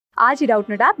आज ही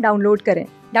Doubtnut app download करें।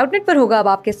 डाउटनट पर होगा अब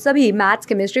आपके सभी मैथ्स,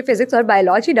 केमिस्ट्री, फिजिक्स और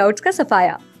बायोलॉजी डाउट्स का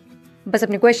सफाया। बस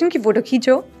अपने क्वेश्चन की फोटो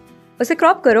खींचो, उसे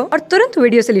क्रॉप करो और तुरंत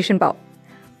वीडियो सोल्यूशन पाओ।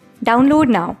 Download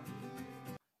now.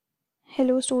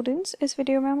 हेलो स्टूडेंट्स, इस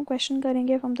वीडियो में हम क्वेश्चन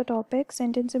करेंगे from the topic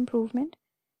sentence improvement.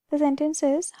 The sentence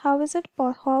is how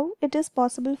it is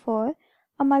possible for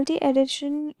a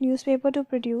multi-edition newspaper to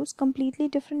produce completely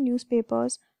different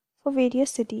newspapers for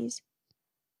various cities.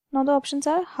 Now the options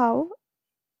are how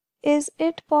is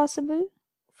it possible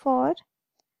for,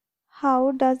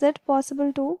 how does it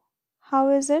possible to, how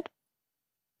is it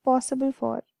possible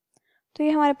for. तो ये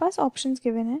हमारे पास options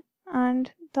given है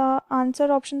and the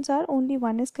answer options are only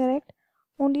 1 is correct,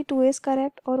 only 2 is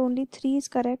correct or only 3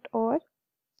 is correct or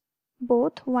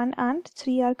both 1 and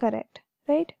 3 are correct.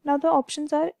 Right, now the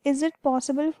options are, is it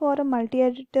possible for a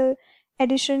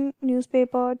multi-edition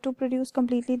newspaper to produce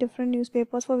completely different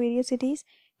newspapers for various cities?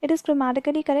 It is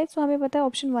grammatically correct, so हमें पता है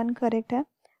option 1 correct है.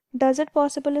 Does it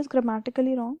possible is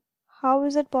grammatically wrong. How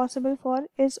is it possible for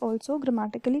is also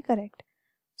grammatically correct.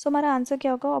 So हमारा answer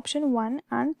क्या होगा? Option 1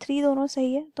 and 3 दोनों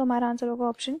सही है, तो हमारा आंसर होगा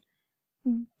option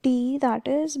D, that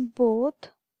is both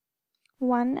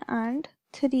 1 and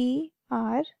 3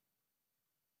 are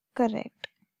correct.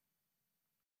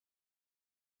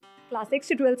 Class 6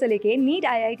 से 12 से लेके नीट,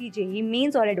 IIT, जेई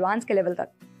मेंस और एडवांस के लेवल तक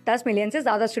 10 मिलियन से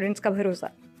ज्यादा स्टूडेंट्स का भरोसा।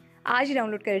 आज ही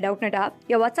डाउनलोड करें डाउटनट ऐप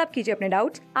या व्हाट्सएप कीजिए अपने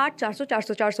डाउट्स 8400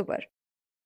 400 400 पर।